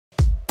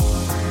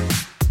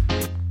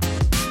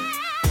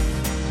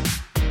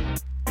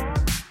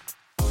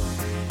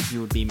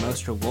you would be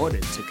most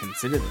rewarded to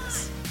consider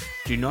this.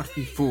 Do not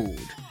be fooled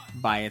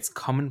by its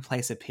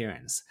commonplace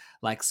appearance.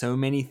 Like so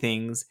many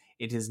things,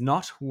 it is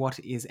not what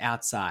is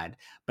outside,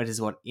 but is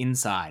what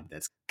inside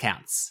that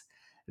counts.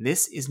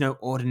 This is no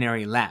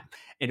ordinary lamp.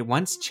 It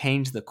once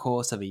changed the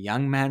course of a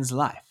young man's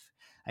life.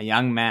 A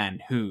young man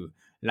who,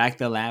 like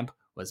the lamp,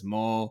 was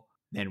more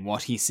than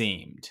what he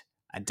seemed.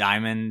 A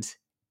diamond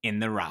in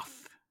the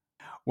rough.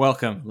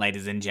 Welcome,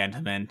 ladies and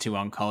gentlemen, to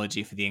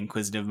Oncology for the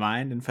Inquisitive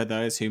Mind. And for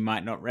those who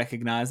might not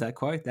recognize that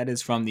quote, that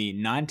is from the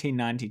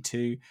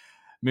 1992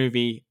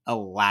 movie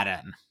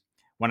Aladdin.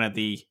 One of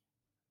the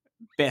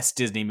best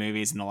Disney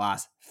movies in the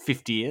last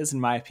 50 years, in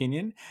my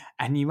opinion.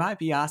 And you might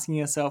be asking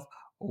yourself,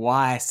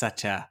 why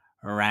such a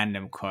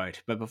random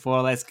quote? But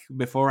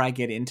before I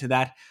get into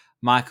that,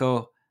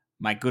 Michael,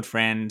 my good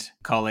friend,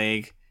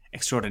 colleague,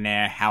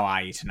 extraordinaire, how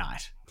are you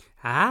tonight?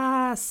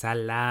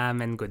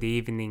 Salam and good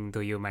evening to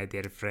you, my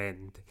dear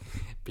friend.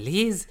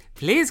 Please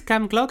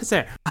come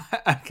closer.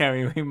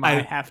 Okay, we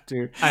might have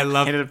to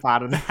edit a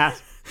part of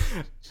that.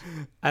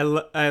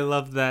 I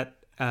love that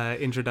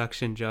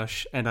introduction,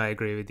 Josh, and I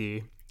agree with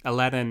you.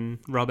 Aladdin,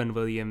 Robin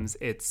Williams,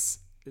 it's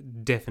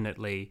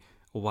definitely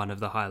one of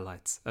the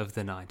highlights of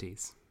the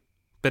 90s.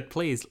 But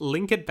please,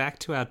 link it back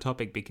to our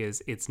topic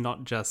because it's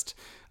not just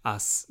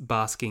us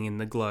basking in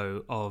the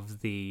glow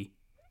of the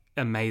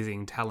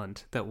amazing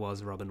talent that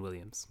was Robin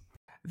Williams.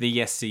 The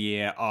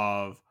yesteryear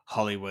of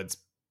Hollywood's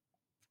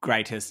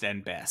greatest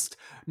and best.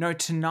 No,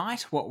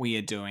 tonight what we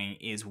are doing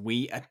is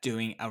we are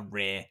doing a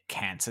rare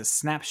cancer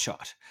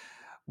snapshot.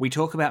 We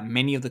talk about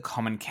many of the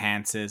common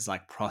cancers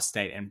like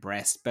prostate and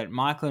breast, but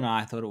Michael and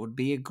I thought it would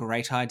be a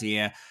great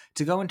idea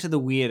to go into the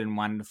weird and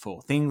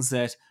wonderful, things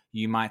that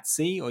you might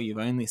see or you've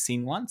only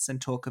seen once,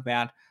 and talk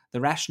about the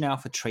rationale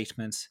for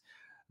treatment,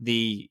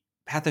 the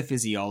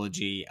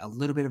pathophysiology, a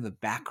little bit of a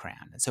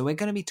background. And so we're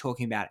going to be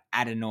talking about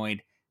adenoid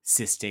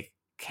cystic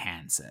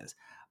cancers.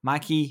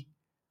 Mikey,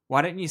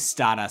 why don't you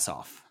start us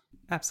off?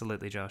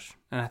 Absolutely, Josh.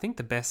 And I think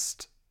the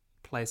best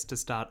place to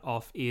start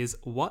off is,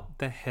 what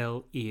the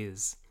hell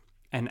is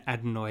an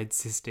adenoid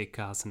cystic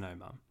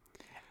carcinoma?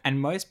 And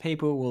most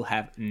people will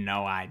have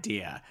no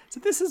idea. So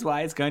this is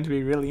why it's going to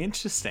be really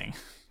interesting.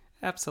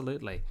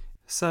 Absolutely.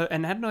 So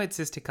an adenoid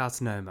cystic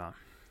carcinoma,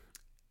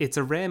 it's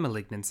a rare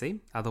malignancy,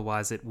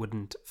 otherwise it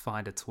wouldn't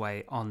find its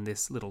way on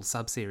this little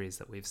subseries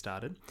that we've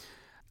started.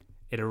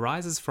 It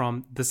arises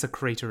from the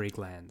secretory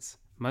glands,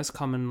 most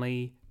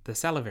commonly the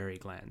salivary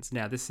glands.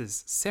 Now, this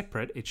is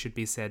separate, it should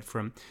be said,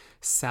 from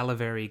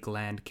salivary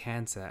gland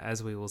cancer.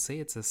 As we will see,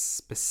 it's a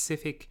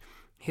specific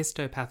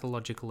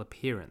histopathological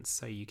appearance.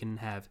 So you can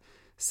have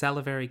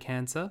salivary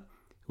cancer,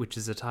 which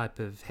is a type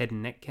of head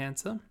and neck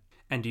cancer,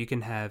 and you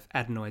can have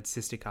adenoid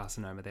cystic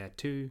carcinoma. They are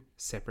two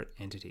separate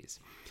entities.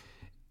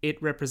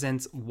 It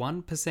represents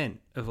 1%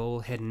 of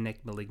all head and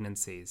neck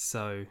malignancies,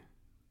 so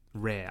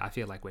rare. I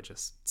feel like we're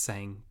just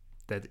saying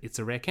that it's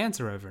a rare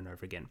cancer over and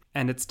over again.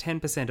 And it's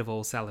 10% of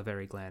all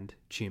salivary gland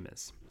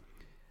tumours.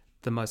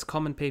 The most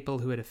common people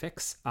who it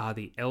affects are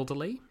the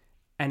elderly,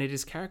 and it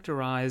is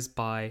characterised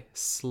by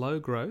slow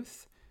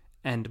growth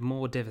and,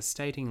 more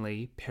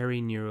devastatingly,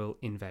 perineural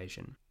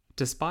invasion.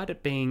 Despite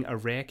it being a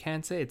rare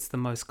cancer, it's the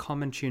most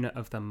common tumour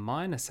of the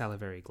minor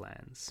salivary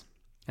glands,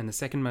 and the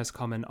second most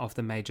common of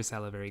the major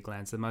salivary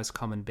glands, the most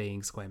common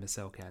being squamous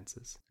cell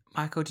cancers.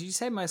 Michael, did you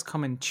say most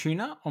common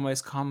tuna or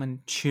most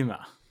common tumour?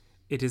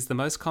 It is the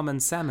most common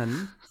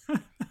salmon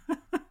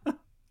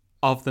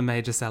of the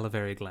major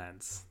salivary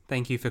glands.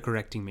 Thank you for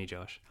correcting me,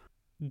 Josh.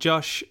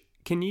 Josh,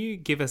 can you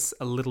give us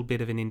a little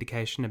bit of an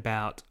indication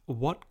about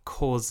what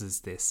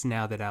causes this,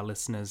 now that our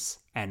listeners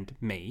and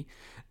me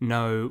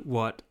know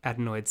what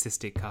adenoid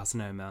cystic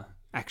carcinoma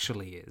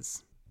actually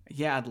is?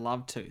 Yeah, I'd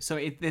love to. So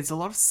there's a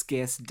lot of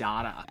scarce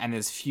data, and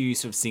there's few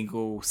sort of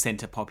single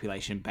center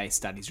population-based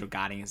studies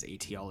regarding its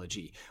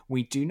etiology.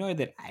 We do know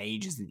that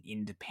age is an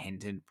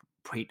independent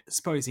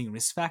predisposing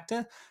risk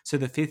factor, so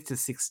the 5th to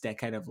 6th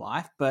decade of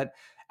life, but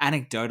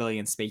anecdotally,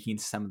 and speaking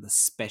to some of the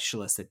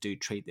specialists that do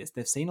treat this,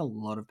 they've seen a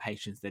lot of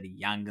patients that are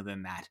younger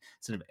than that,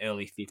 sort of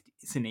early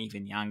 50s and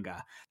even younger.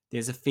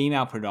 There's a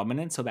female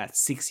predominance, so about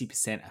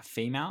 60% are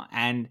female,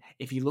 and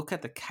if you look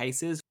at the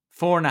cases,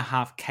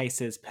 4.5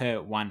 cases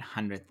per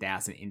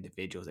 100,000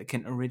 individuals. It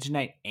can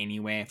originate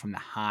anywhere from the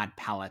hard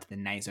palate, the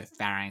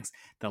nasopharynx,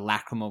 the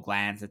lacrimal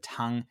glands, the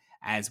tongue,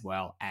 as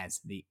well as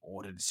the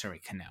auditory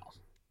canal.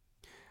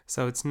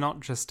 So it's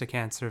not just a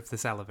cancer of the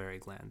salivary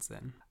glands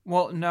then?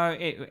 Well, no,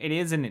 it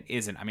is and it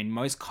isn't. I mean,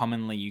 most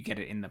commonly you get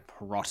it in the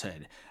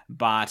parotid,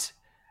 but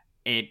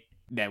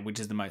which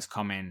is the most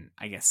common,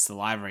 I guess,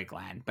 salivary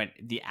gland. But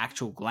the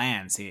actual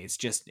glands,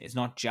 it's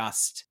not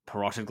just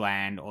parotid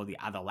gland or the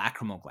other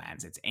lacrimal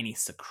glands. It's any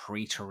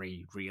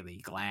secretory,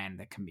 really, gland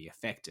that can be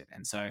affected.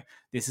 And so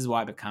this is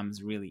why it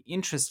becomes really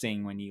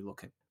interesting when you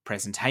look at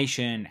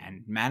presentation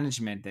and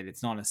management, that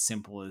it's not as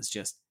simple as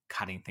just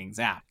cutting things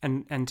out.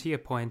 And to your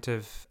point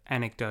of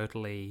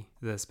anecdotally,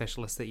 the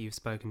specialists that you've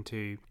spoken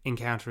to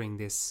encountering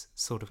this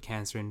sort of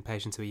cancer in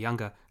patients who are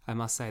younger, I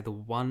must say the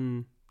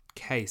one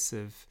case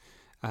of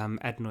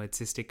adenoid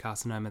cystic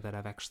carcinoma that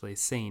I've actually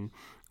seen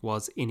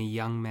was in a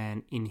young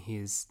man in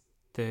his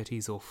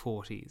 30s or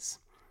 40s.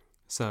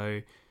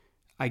 So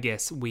I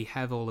guess we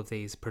have all of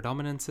these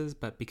predominances,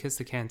 but because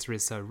the cancer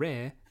is so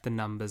rare, the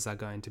numbers are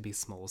going to be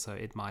small. So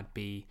it might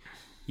be,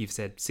 you've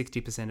said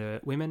 60%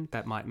 of women,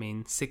 that might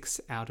mean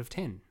 6 out of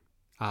 10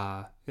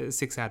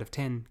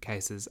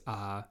 cases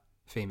are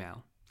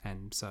female.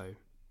 And so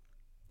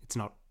it's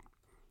not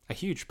a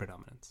huge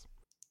predominance.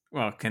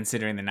 Well,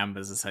 considering the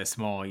numbers are so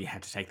small, you have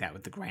to take that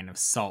with a grain of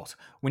salt.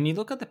 When you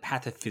look at the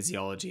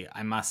pathophysiology,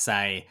 I must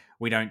say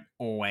we don't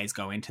always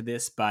go into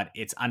this, but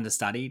it's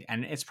understudied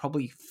and it's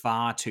probably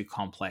far too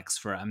complex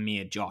for a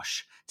mere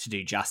Josh to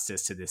do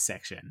justice to this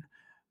section.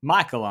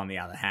 Michael, on the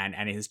other hand,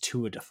 and his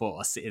tour de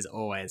force is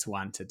always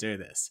one to do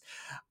this.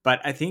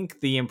 But I think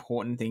the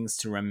important things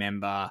to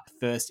remember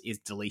first is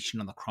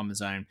deletion on the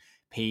chromosome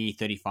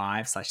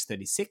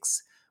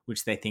P35/36,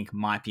 which they think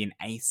might be an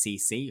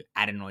ACC,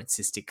 adenoid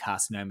cystic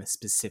carcinoma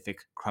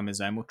specific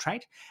chromosomal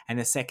trait. And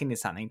the second is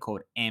something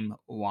called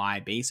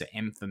MYB, so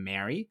M for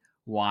Mary,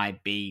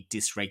 YB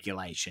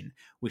dysregulation,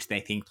 which they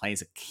think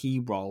plays a key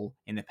role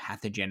in the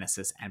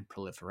pathogenesis and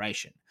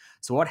proliferation.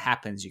 So what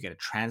happens, you get a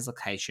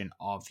translocation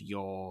of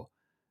your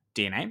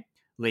DNA,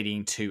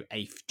 leading to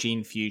a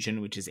gene fusion,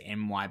 which is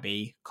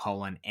MYB:NFIB.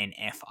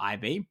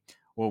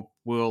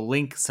 We'll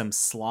link some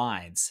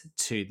slides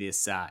to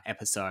this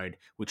episode,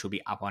 which will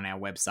be up on our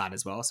website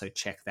as well, so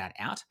check that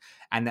out.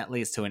 And that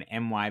leads to an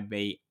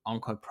MYB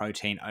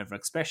oncoprotein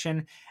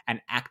overexpression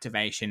and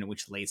activation,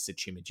 which leads to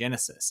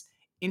tumorigenesis.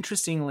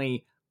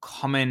 Interestingly,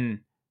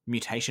 common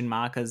mutation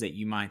markers that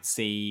you might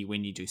see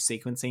when you do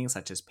sequencing,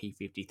 such as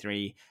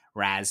P53,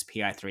 RAS,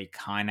 PI3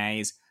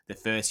 kinase, the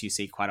first you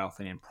see quite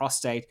often in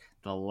prostate,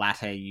 the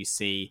latter you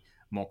see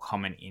more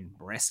common in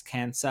breast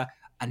cancer,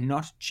 are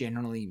not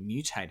generally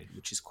mutated,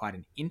 which is quite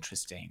an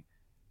interesting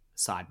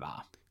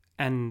sidebar.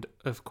 And,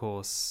 of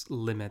course,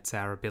 limits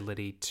our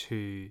ability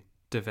to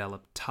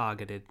develop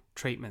targeted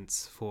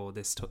treatments for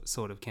this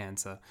sort of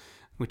cancer,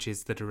 which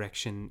is the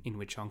direction in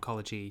which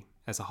oncology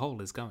as a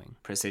whole is going.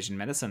 Precision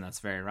medicine, that's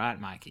very right,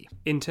 Mikey.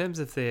 In terms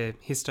of the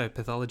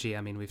histopathology,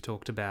 I mean, we've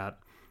talked about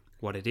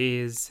what it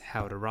is,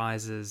 how it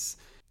arises.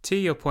 To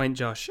your point,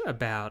 Josh,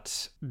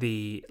 about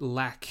the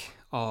lack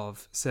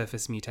of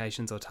surface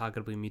mutations or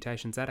targetable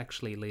mutations, that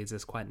actually leads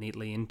us quite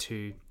neatly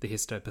into the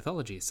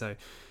histopathology. So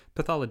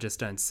pathologists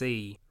don't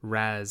see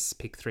RAS,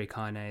 PIK3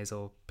 kinase,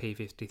 or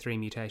P53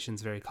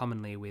 mutations very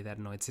commonly with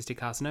adenoid cystic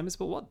carcinomas,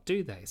 but what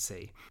do they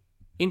see?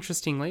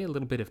 Interestingly, a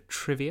little bit of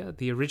trivia,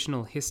 the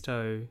original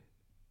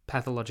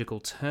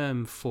histopathological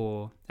term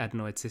for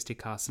adenoid cystic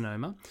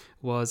carcinoma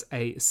was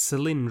a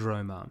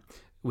cylindroma,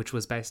 which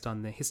was based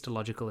on the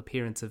histological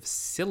appearance of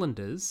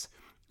cylinders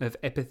of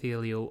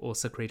epithelial or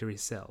secretory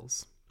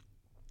cells.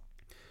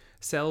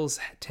 Cells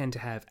tend to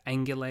have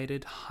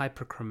angulated,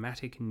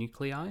 hyperchromatic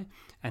nuclei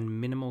and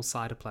minimal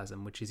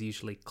cytoplasm, which is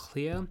usually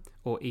clear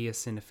or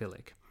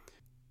eosinophilic.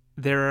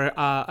 There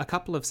are a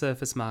couple of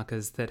surface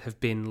markers that have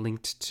been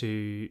linked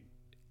to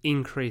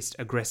increased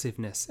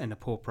aggressiveness and a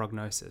poor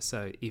prognosis.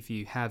 So if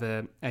you have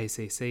a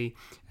ACC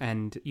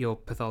and your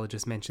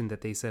pathologist mentioned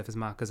that these surface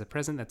markers are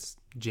present, that's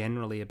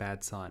generally a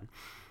bad sign.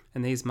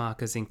 And these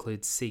markers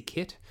include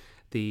c-KIT,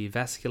 the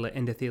vascular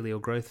endothelial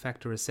growth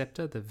factor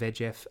receptor, the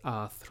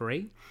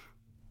VEGFR3.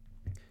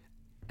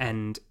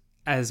 And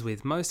as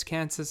with most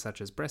cancers, such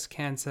as breast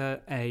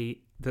cancer,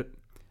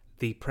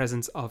 the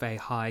presence of a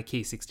high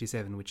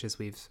Ki67, which, as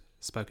we've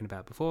spoken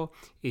about before,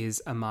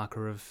 is a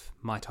marker of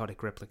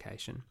mitotic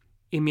replication.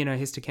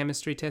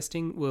 Immunohistochemistry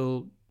testing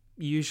will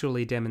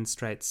usually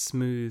demonstrate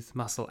smooth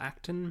muscle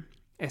actin,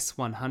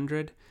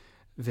 S100,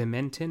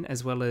 vimentin,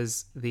 as well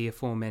as the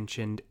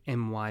aforementioned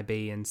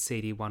MYB and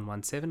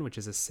CD117, which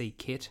is a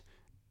c-KIT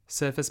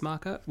surface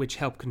marker, which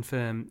help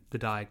confirm the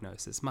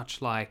diagnosis,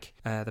 much like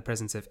the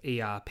presence of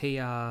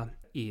ER-PR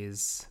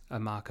is a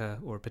marker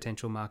or a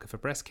potential marker for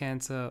breast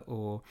cancer,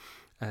 or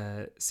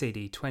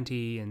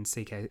CD20 and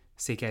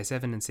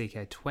CK7 and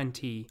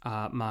CK20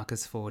 are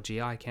markers for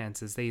GI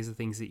cancers. These are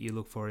things that you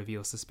look for if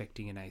you're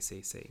suspecting an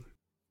ACC.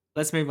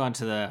 Let's move on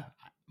to the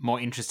more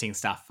interesting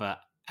stuff for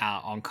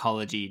our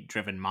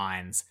oncology-driven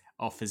minds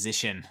or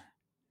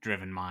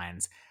physician-driven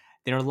minds.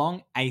 There are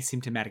long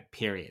asymptomatic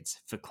periods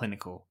for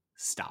clinical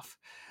stuff.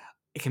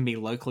 It can be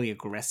locally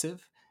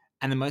aggressive,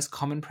 and the most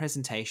common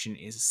presentation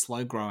is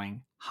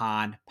slow-growing,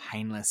 hard,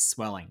 painless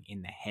swelling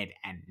in the head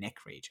and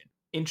neck region.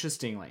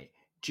 Interestingly,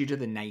 due to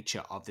the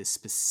nature of this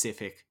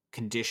specific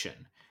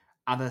condition,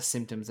 other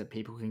symptoms that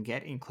people can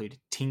get include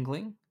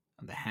tingling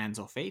of the hands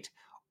or feet,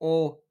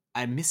 or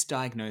a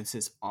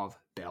misdiagnosis of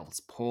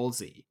Bell's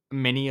palsy.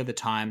 Many of the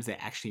times they're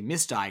actually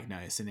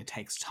misdiagnosed and it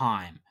takes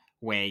time,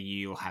 where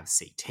you'll have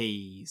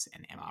CTs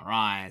and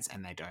MRIs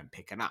and they don't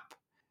pick it up.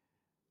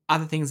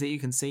 Other things that you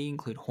can see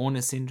include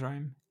Horner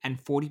syndrome,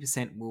 and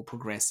 40% will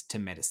progress to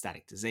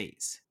metastatic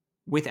disease.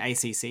 With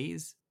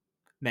ACCs,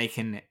 they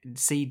can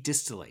see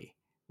distally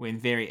when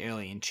very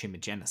early in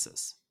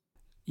tumorigenesis.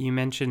 You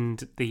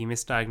mentioned the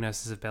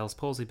misdiagnosis of Bell's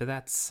palsy, but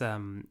that's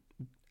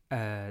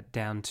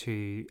down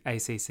to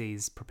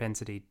ACC's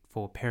propensity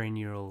for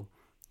perineural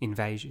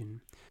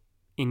invasion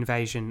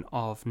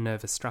of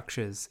nervous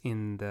structures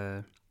in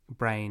the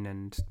brain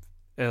and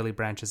early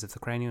branches of the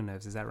cranial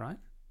nerves. Is that right?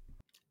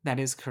 That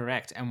is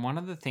correct. And one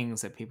of the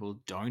things that people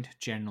don't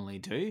generally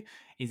do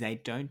is they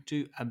don't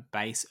do a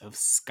base of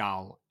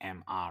skull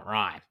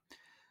MRI.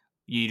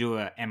 You do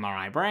a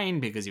MRI brain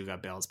because you've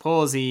got Bell's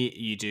palsy.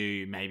 You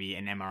do maybe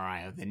an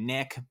MRI of the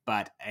neck,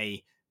 but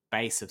a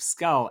base of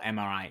skull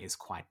MRI is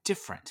quite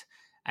different.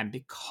 And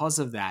because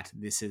of that,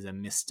 this is a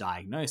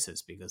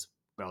misdiagnosis because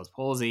Bell's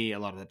palsy a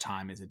lot of the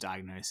time is a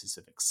diagnosis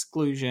of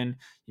exclusion.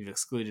 You've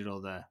excluded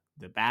all the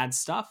bad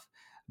stuff,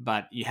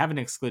 but you haven't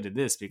excluded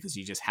this because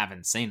you just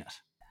haven't seen it.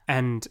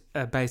 And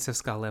a base of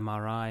skull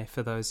MRI,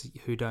 for those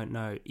who don't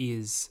know,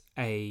 is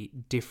a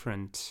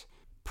different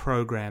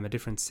program, a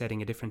different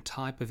setting, a different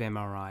type of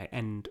MRI,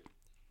 and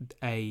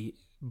a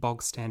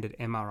bog standard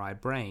MRI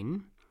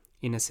brain,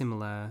 in a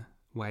similar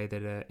way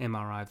that a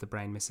MRI of the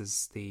brain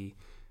misses the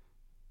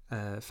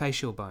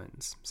facial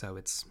bones. So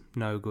it's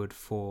no good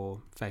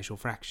for facial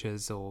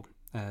fractures or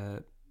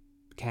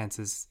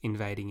cancers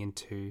invading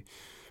into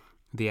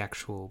the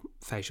actual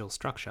facial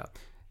structure.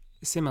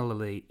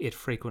 Similarly, it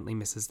frequently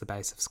misses the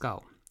base of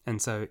skull. And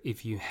so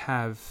if you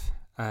have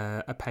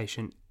a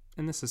patient,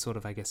 and this is sort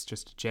of, I guess,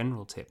 just a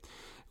general tip,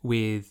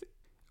 with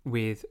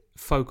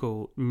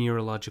focal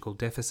neurological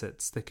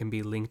deficits that can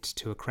be linked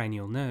to a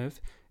cranial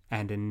nerve,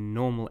 and a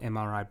normal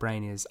MRI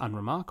brain is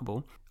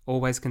unremarkable,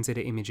 always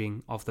consider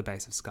imaging of the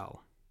base of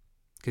skull,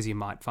 because you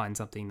might find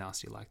something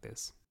nasty like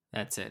this.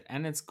 That's it.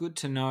 And it's good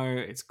to know,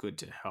 it's good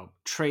to help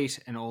treat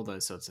and all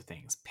those sorts of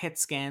things. PET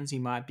scans,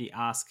 you might be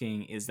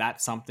asking, is that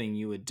something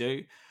you would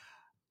do?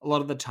 A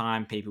lot of the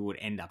time, people would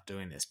end up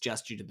doing this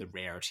just due to the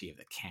rarity of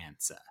the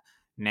cancer.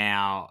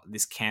 Now,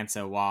 this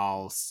cancer,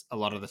 whilst a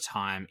lot of the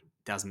time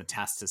does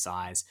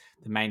metastasize,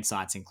 the main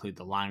sites include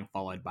the lung,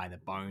 followed by the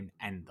bone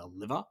and the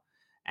liver.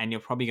 And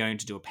you're probably going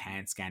to do a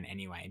pan scan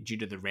anyway. And due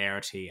to the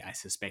rarity, I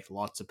suspect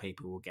lots of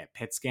people will get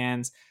PET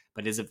scans.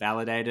 But is it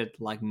validated?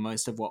 Like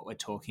most of what we're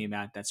talking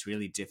about, that's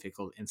really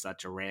difficult in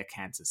such a rare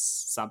cancer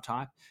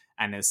subtype.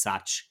 And as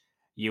such,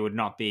 you would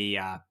not be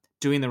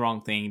doing the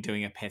wrong thing,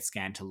 doing a PET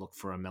scan to look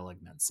for a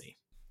malignancy.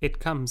 It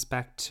comes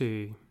back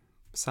to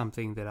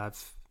something that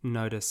I've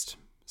noticed,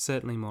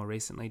 certainly more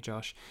recently,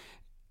 Josh.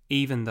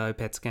 Even though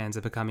PET scans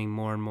are becoming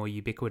more and more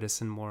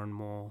ubiquitous and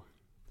more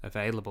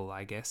available,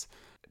 I guess,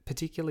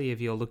 particularly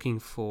if you're looking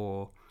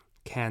for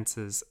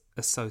cancer's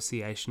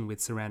association with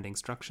surrounding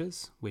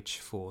structures, which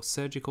for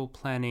surgical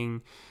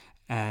planning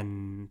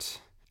and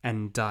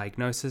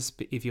diagnosis,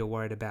 if you're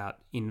worried about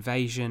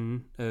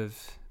invasion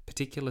of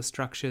particular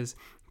structures,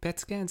 PET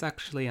scans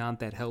actually aren't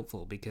that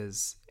helpful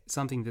because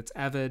something that's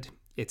avid,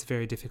 it's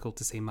very difficult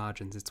to see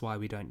margins. It's why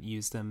we don't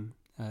use them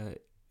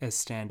as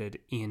standard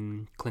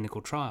in clinical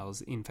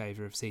trials in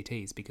favour of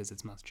CTs, because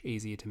it's much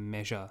easier to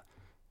measure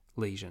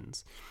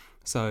lesions.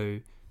 So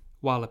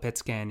while a PET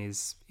scan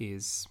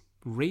is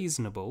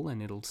reasonable,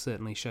 and it'll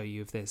certainly show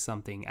you if there's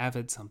something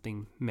avid,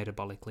 something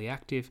metabolically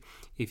active,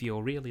 if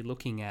you're really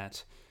looking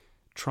at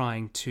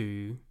trying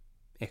to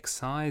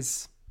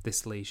excise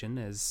this lesion,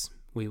 as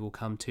we will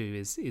come to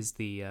is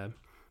the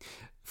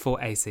for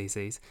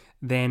ACCs,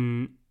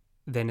 then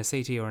a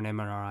CT or an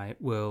MRI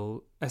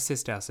will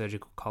assist our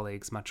surgical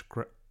colleagues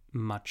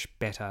much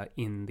better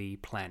in the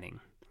planning.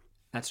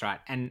 That's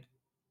right. And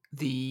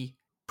the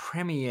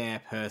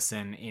premier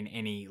person in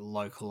any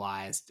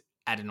localized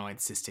adenoid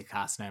cystic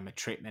carcinoma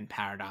treatment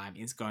paradigm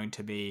is going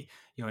to be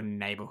your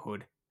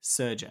neighborhood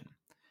surgeon.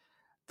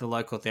 The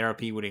local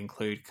therapy would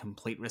include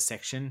complete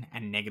resection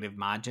and negative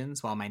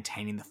margins while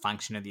maintaining the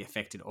function of the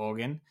affected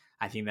organ.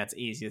 I think that's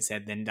easier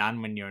said than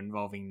done when you're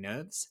involving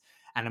nerves.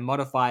 And a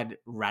modified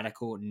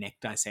radical neck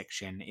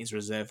dissection is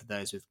reserved for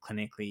those with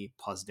clinically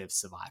positive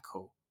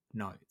cervical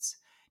nodes.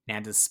 Now,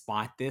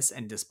 despite this,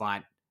 and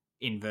despite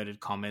inverted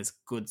commas,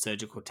 good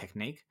surgical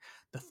technique,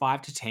 the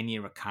 5 to 10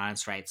 year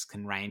recurrence rates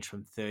can range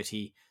from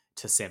 30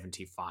 to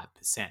 75%.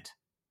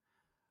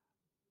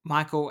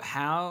 Michael,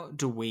 how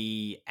do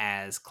we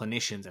as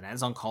clinicians and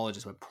as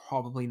oncologists, we're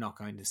probably not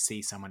going to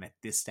see someone at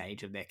this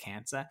stage of their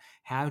cancer.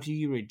 How do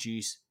you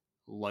reduce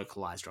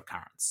localized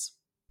recurrence?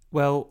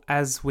 Well,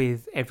 as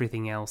with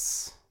everything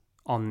else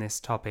on this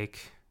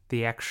topic,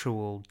 the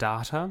actual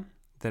data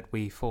that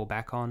we fall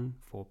back on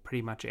for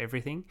pretty much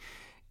everything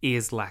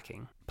is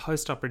lacking.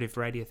 Post-operative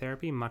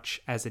radiotherapy,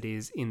 much as it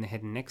is in the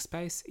head and neck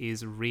space,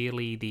 is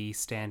really the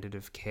standard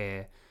of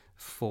care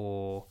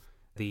for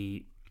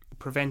the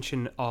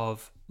prevention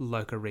of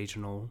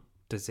locoregional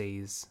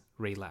disease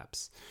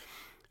relapse.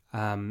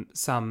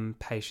 Some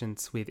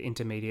patients with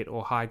intermediate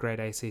or high-grade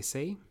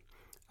ACC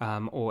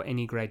or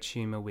any grade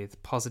tumour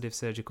with positive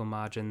surgical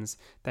margins,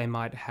 they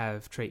might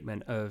have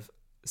treatment of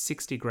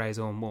 60 grays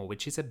or more,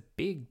 which is a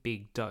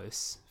big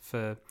dose.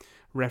 For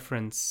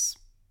reference,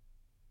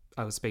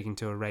 I was speaking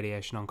to a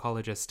radiation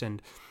oncologist,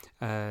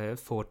 and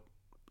for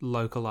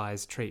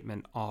localized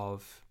treatment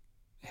of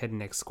head and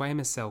neck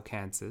squamous cell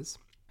cancers,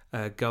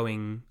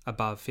 going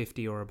above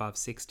 50 or above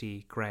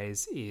 60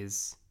 grays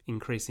is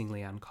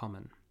increasingly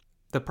uncommon.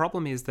 The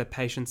problem is that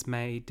patients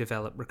may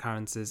develop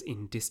recurrences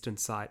in distant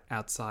site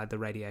outside the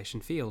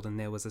radiation field, and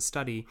there was a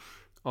study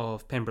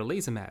of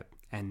pembrolizumab,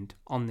 and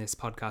on this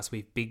podcast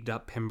we've bigged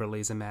up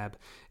pembrolizumab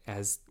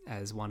as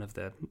one of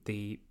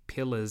the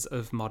pillars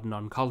of modern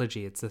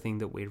oncology. It's the thing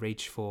that we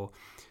reach for,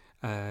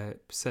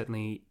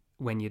 certainly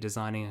when you're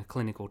designing a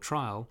clinical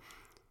trial.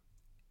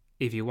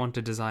 If you want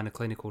to design a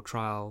clinical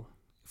trial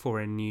for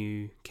a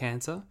new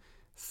cancer,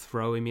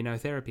 throw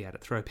immunotherapy at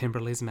it, throw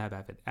pembrolizumab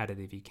at it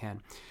if you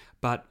can.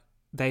 But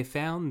they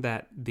found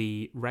that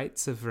the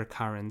rates of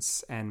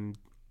recurrence and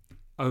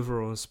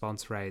overall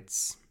response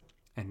rates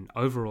and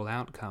overall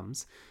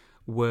outcomes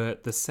were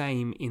the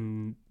same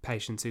in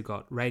patients who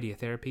got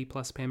radiotherapy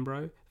plus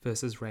pembro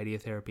versus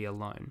radiotherapy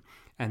alone.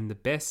 And the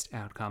best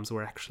outcomes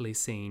were actually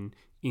seen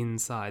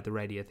inside the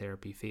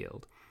radiotherapy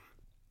field.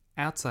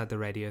 Outside the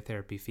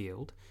radiotherapy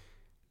field,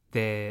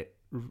 the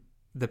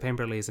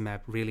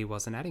pembrolizumab really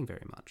wasn't adding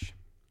very much.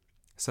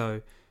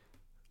 So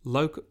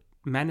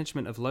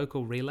management of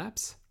local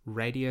relapse,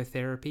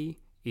 radiotherapy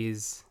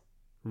is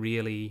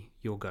really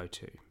your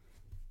go-to.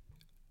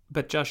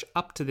 But Josh,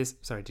 up to this...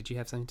 Sorry, did you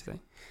have something to say?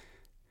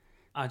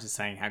 I was just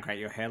saying how great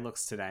your hair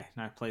looks today.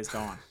 No, please go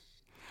on.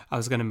 I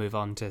was going to move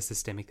on to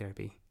systemic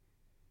therapy.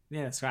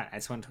 Yeah, that's right. I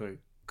just want to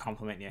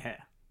compliment your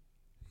hair.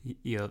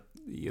 You're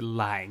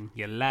lying.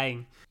 You're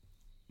lying.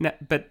 No,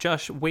 but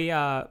Josh, we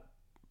are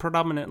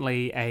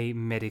predominantly a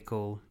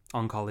medical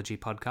oncology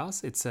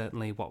podcast. It's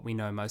certainly what we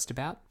know most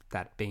about,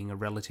 that being a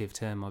relative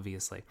term,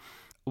 obviously.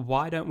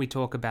 Why don't we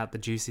talk about the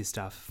juicy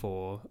stuff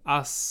for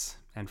us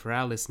and for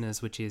our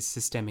listeners, which is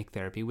systemic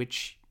therapy,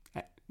 which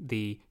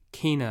the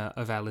keener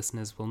of our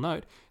listeners will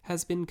note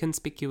has been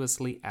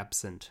conspicuously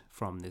absent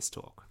from this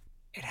talk.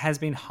 It has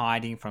been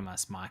hiding from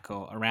us,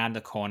 Michael, around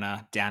the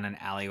corner, down an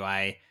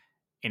alleyway,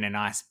 in a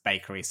nice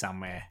bakery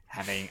somewhere,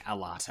 having a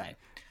latte.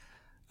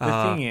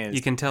 The thing is...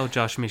 You can tell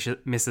Josh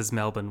misses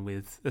Melbourne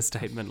with a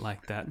statement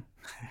like that.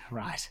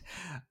 Right.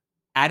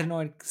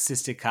 Adenoid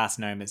cystic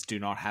carcinomas do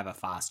not have a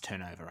fast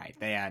turnover rate.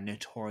 They are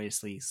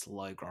notoriously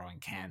slow-growing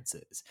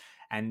cancers,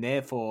 and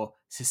therefore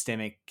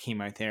systemic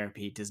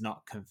chemotherapy does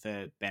not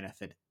confer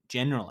benefit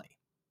generally.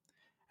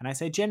 And I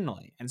say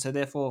generally, and so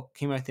therefore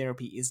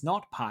chemotherapy is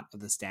not part of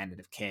the standard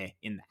of care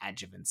in the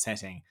adjuvant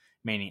setting,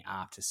 meaning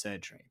after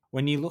surgery.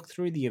 When you look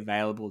through the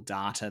available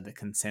data, the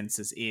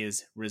consensus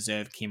is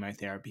reserved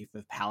chemotherapy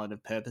for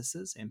palliative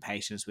purposes in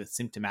patients with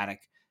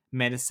symptomatic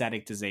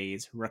metastatic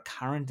disease,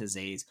 recurrent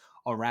disease,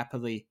 or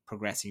rapidly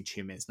progressing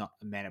tumours not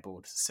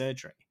amenable to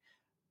surgery.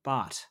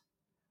 But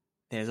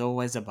there's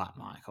always a but,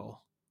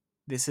 Michael.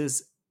 This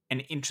is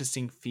an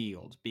interesting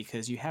field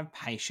because you have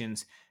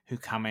patients who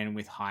come in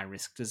with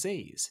high-risk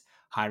disease.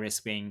 High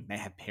risk being they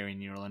have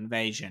perineural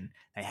invasion,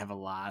 they have a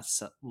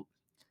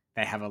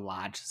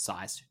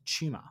large-sized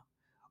tumour,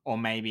 or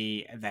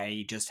maybe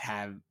they just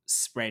have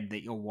spread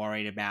that you're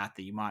worried about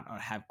that you might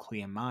not have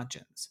clear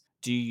margins.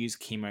 Do you use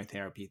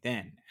chemotherapy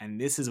then?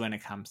 And this is when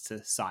it comes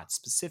to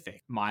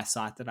site-specific. My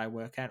site that I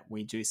work at,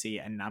 we do see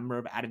a number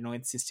of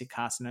adenoid cystic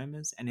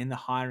carcinomas, and in the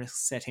high-risk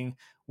setting,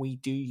 we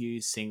do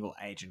use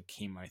single-agent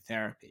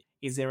chemotherapy.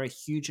 Is there a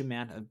huge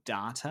amount of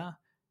data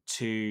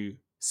to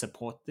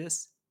support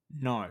this?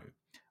 No.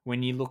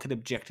 When you look at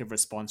objective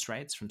response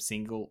rates from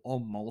single or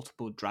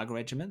multiple drug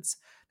regimens,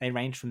 they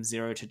range from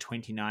 0 to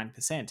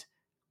 29%.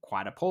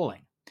 Quite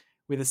appalling.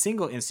 With a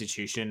single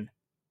institution,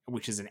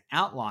 which is an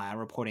outlier,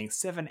 reporting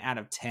 7 out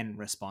of 10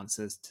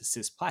 responses to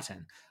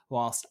cisplatin,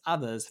 whilst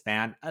others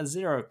found a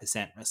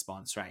 0%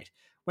 response rate.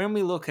 When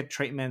we look at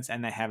treatments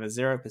and they have a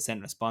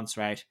 0% response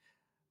rate,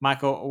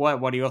 Michael,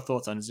 what are your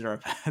thoughts on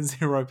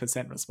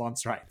 0%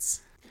 response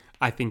rates?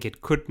 I think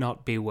it could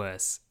not be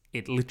worse.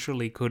 It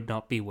literally could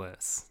not be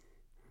worse.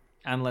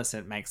 Unless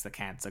it makes the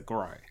cancer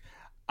grow.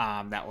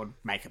 That would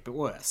make it a bit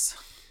worse.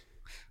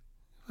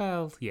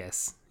 Well,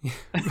 yes.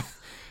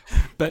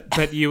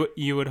 but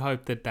you would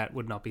hope that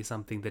would not be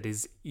something that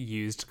is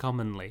used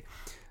commonly,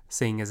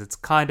 seeing as it's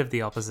kind of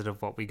the opposite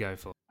of what we go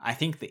for. I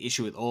think the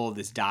issue with all of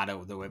this data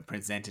that we're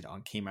presented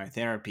on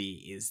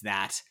chemotherapy is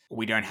that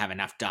we don't have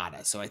enough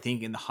data. So I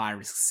think in the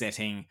high-risk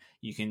setting,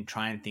 you can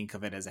try and think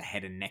of it as a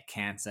head and neck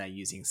cancer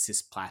using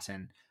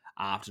cisplatin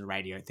after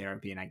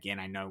radiotherapy. And again,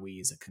 I know we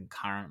use it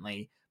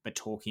concurrently, but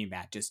talking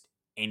about just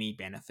any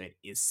benefit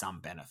is some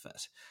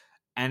benefit.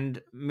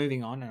 And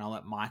moving on, and I'll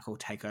let Michael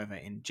take over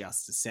in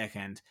just a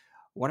second,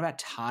 what about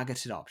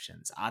targeted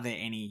options? Are there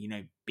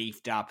any,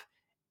 beefed up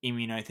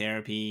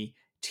immunotherapy,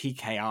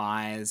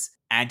 TKIs,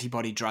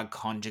 antibody drug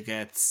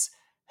conjugates,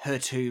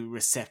 HER2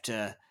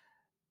 receptor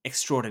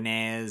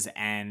extraordinaires,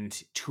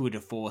 and tour de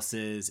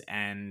forces,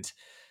 and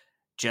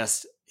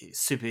just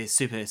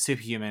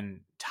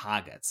superhuman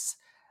targets?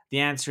 The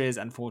answer is,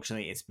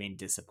 unfortunately, it's been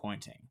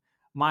disappointing.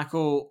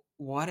 Michael,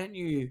 why don't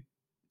you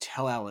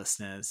tell our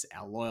listeners,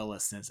 our loyal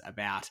listeners,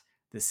 about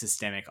the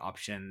systemic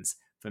options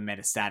for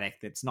metastatic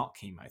that's not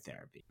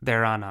chemotherapy?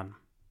 There are none.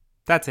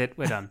 That's it.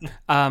 We're done.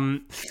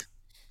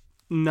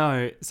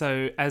 No.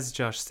 So as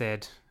Josh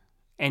said,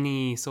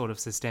 Any sort of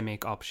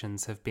systemic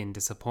options have been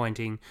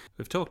disappointing.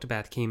 We've talked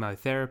about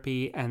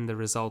chemotherapy and the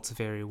results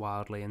vary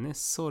wildly, and this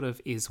sort of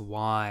is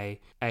why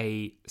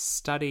a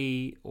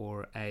study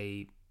or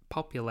a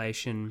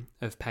population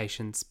of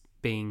patients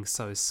being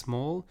so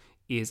small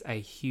is a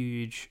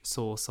huge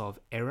source of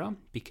error,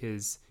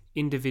 because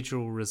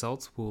individual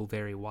results will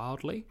vary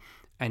wildly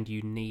and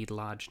you need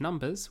large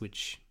numbers,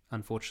 which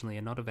unfortunately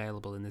are not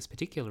available in this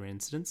particular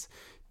instance,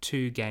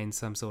 to gain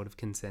some sort of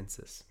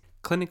consensus.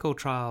 Clinical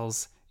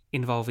trials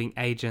involving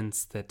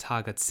agents that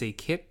target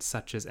c-KIT,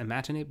 such as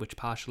imatinib, which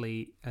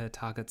partially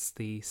targets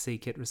the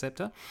c-KIT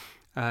receptor,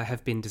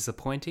 have been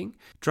disappointing.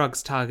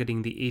 Drugs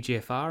targeting the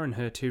EGFR and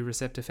HER2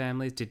 receptor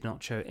families did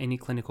not show any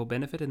clinical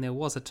benefit, and there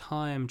was a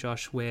time,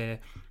 Josh, where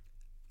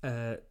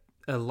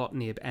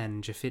erlotinib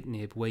and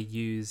gefitinib were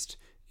used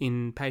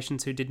in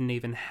patients who didn't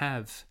even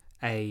have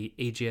a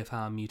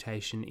EGFR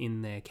mutation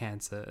in their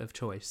cancer of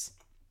choice.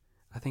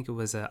 I think it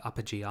was an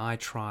upper GI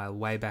trial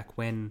way back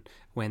when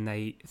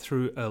they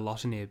threw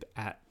erlotinib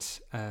at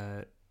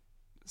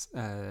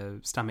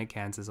stomach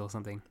cancers or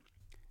something,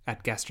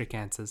 at gastric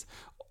cancers,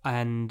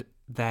 and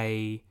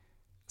they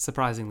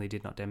surprisingly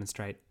did not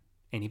demonstrate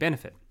any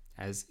benefit,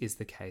 as is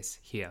the case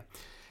here.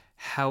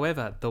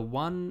 However, the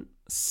one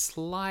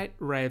slight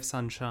ray of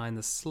sunshine,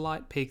 the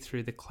slight peek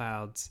through the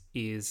clouds,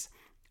 is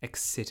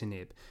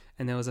axitinib.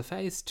 And there was a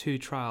phase 2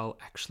 trial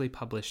actually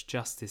published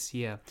just this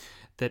year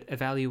that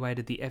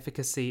evaluated the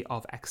efficacy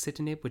of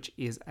axitinib, which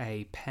is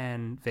a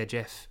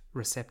pan-VEGF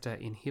receptor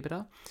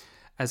inhibitor,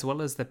 as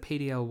well as the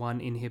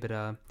PD-L1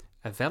 inhibitor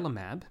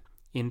avelumab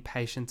in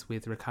patients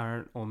with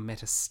recurrent or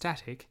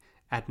metastatic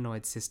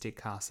adenoid cystic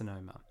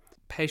carcinoma.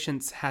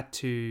 Patients had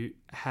to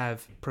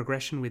have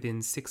progression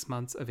within 6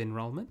 months of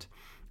enrollment,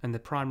 and the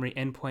primary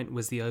endpoint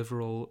was the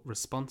overall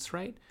response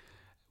rate,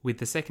 with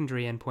the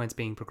secondary endpoints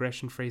being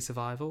progression-free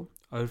survival,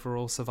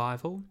 overall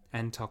survival,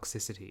 and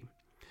toxicity.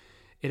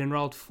 It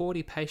enrolled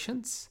 40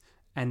 patients,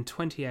 and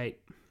 28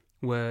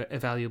 were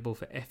evaluable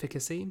for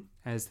efficacy,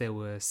 as there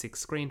were 6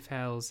 screen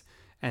fails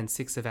and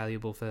 6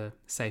 evaluable for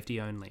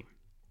safety only.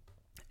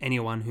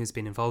 Anyone who's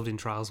been involved in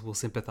trials will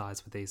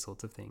sympathise with these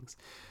sorts of things.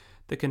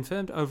 The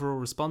confirmed overall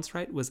response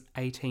rate was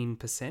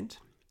 18%,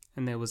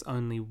 and there was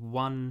only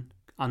one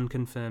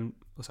unconfirmed...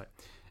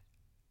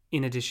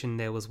 In addition,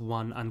 there was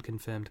one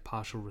unconfirmed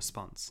partial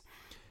response.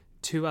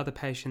 2 other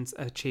patients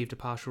achieved a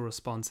partial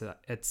response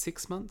at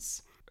 6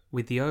 months,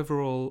 with the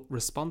overall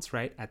response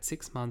rate at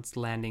 6 months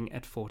landing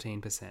at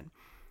 14%.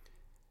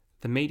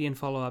 The median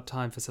follow-up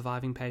time for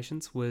surviving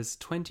patients was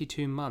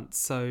 22 months,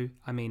 so,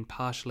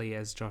 partially,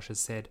 as Josh has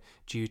said,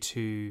 due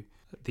to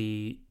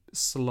the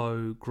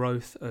slow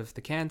growth of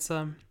the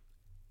cancer,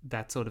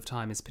 that sort of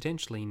time is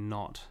potentially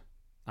not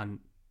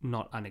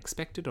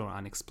unexpected or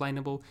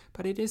unexplainable,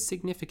 but it is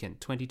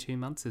significant. 22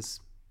 months is,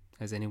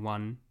 as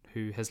anyone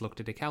who has looked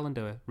at a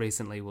calendar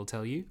recently will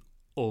tell you,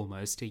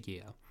 almost a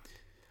year.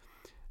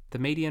 The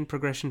median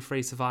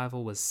progression-free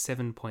survival was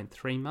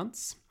 7.3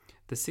 months.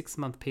 The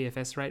 6-month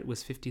PFS rate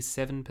was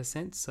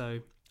 57%, so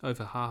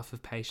over half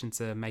of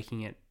patients are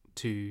making it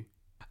to...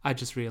 I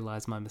just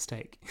realised my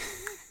mistake.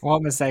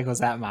 What mistake was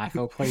that,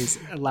 Michael? Please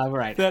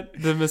elaborate.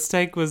 The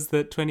mistake was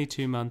that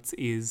 22 months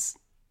is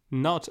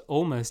not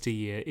almost a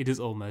year, it is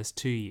almost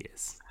 2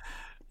 years.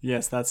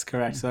 Yes, that's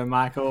correct. So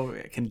Michael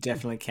can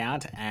definitely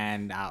count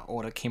and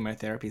order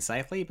chemotherapy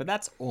safely, but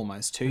that's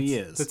almost 2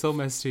 years. That's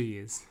almost 2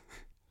 years.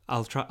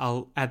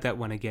 I'll add that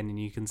one again and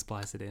you can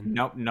splice it in.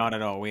 Nope, not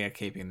at all. We are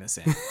keeping this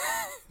in.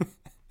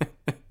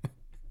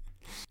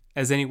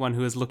 As anyone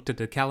who has looked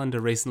at a calendar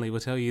recently will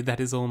tell you,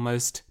 that is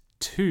almost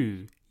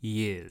 2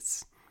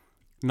 years.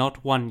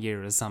 Not 1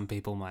 year, as some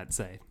people might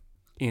say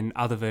in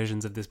other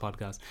versions of this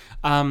podcast.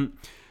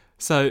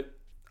 So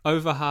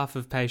over half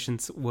of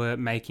patients were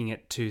making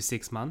it to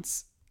 6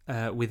 months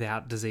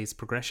without disease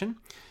progression,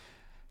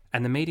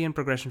 and the median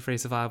progression-free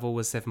survival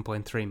was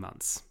 7.3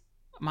 months.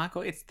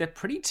 Michael, they're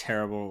pretty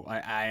terrible.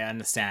 I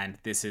understand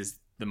this is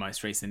the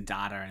most recent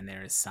data and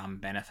there is some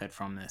benefit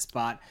from this,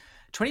 but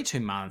 22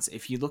 months,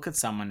 if you look at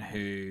someone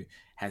who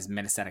has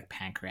metastatic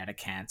pancreatic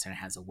cancer and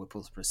has a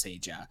Whipple's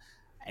procedure,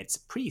 it's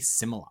pretty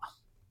similar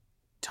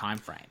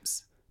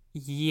timeframes.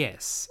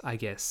 Yes, I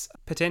guess.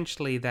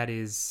 Potentially that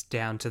is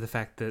down to the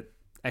fact that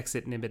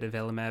axitinib and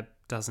avelumab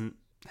doesn't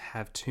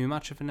have too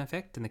much of an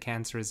effect and the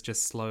cancer is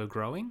just slow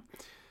growing.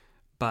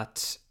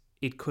 But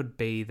it could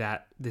be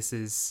that this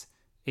is,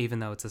 even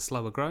though it's a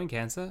slower growing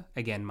cancer,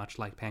 again, much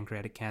like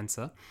pancreatic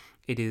cancer,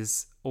 it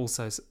is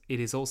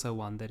also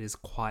one that is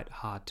quite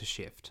hard to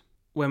shift.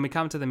 When we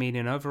come to the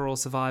median overall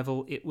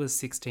survival, it was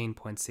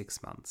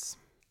 16.6 months.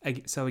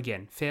 So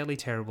again, fairly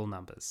terrible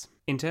numbers.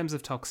 In terms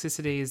of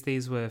toxicities,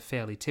 these were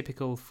fairly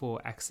typical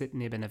for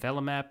axitinib and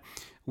avelumab,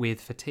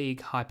 with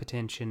fatigue,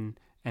 hypertension,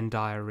 and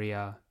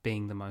diarrhea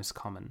being the most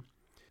common.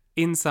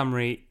 In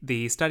summary,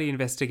 the study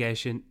investigator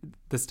said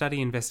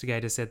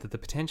that the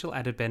potential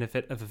added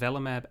benefit of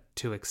avelumab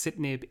to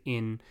axitinib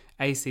in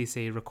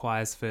ACC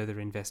requires further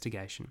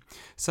investigation.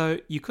 So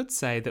you could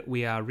say that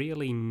we are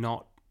really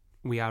no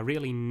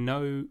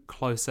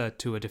closer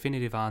to a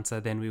definitive answer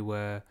than we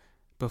were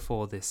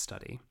before this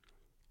study.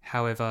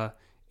 However,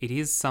 it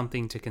is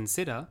something to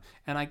consider,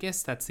 and I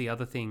guess that's the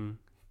other thing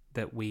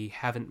that we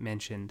haven't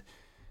mentioned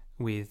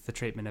with the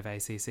treatment of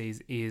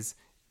ACCs is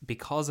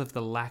because of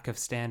the lack of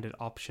standard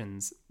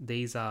options,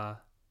 these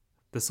are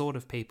the sort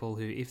of people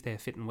who, if they're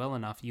fit and well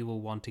enough, you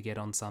will want to get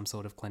on some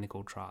sort of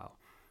clinical trial.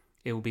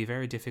 It will be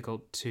very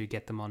difficult to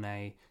get them on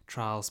a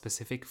trial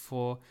specific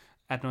for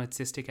adenoid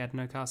cystic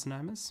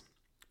adenocarcinomas,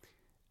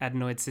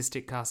 adenoid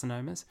cystic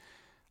carcinomas,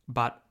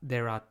 but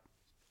there are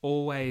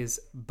always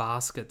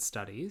basket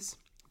studies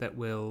that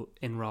will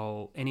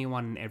enroll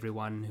anyone and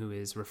everyone who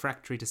is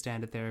refractory to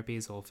standard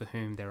therapies or for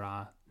whom there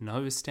are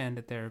no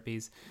standard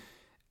therapies.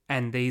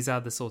 And these are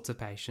the sorts of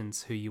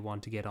patients who you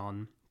want to get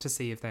on to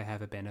see if they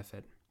have a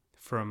benefit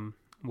from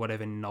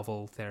whatever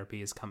novel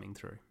therapy is coming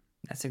through.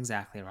 That's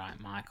exactly right,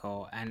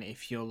 Michael. And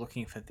if you're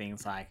looking for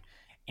things like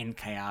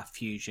NKR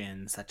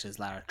fusions, such as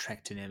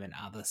larotrectinib and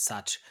other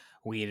such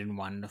weird and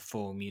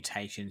wonderful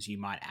mutations, you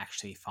might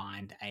actually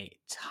find a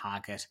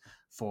target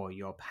for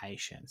your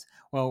patients.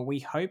 Well, we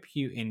hope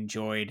you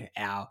enjoyed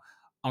our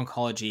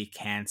oncology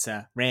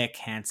rare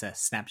cancer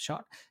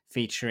snapshot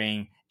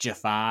featuring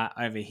Jafar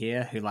over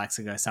here, who likes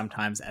to go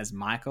sometimes as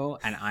Michael,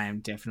 and I am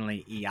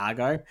definitely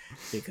Iago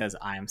because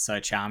I am so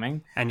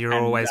charming. And you're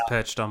always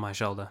perched on my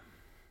shoulder.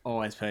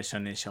 Always perched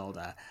on his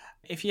shoulder.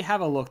 If you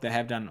have a look, they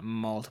have done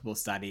multiple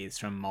studies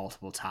from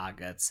multiple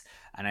targets,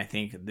 and I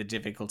think the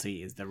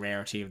difficulty is the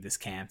rarity of this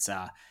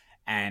cancer,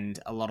 and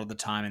a lot of the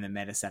time in the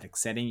metastatic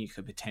setting, you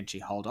could potentially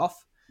hold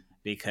off,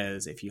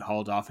 because if you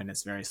hold off and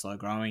it's very slow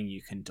growing,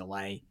 you can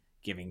delay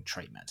giving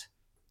treatment.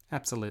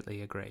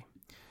 Absolutely agree.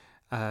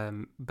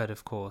 But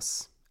of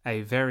course,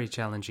 a very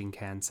challenging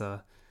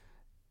cancer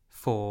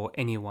for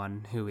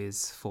anyone who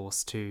is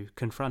forced to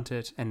confront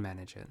it and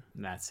manage it.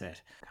 That's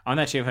it. On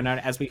that cheerful note,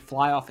 as we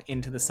fly off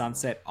into the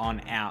sunset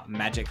on our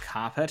magic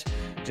carpet,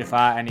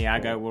 Jafar and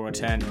Iago will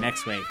return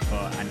next week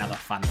for another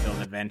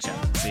fun-filled adventure.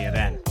 See you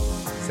then.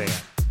 See ya.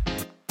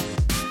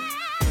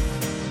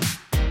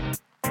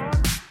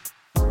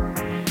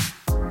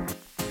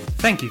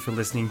 Thank you for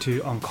listening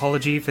to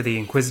Oncology for the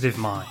Inquisitive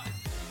Mind.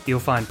 You'll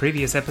find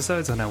previous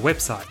episodes on our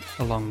website,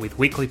 along with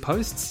weekly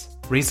posts,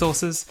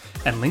 resources,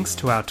 and links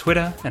to our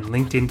Twitter and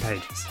LinkedIn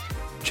pages.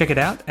 Check it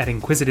out at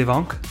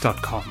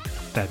inquisitiveonc.com.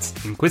 That's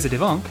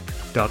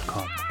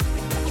inquisitiveonc.com.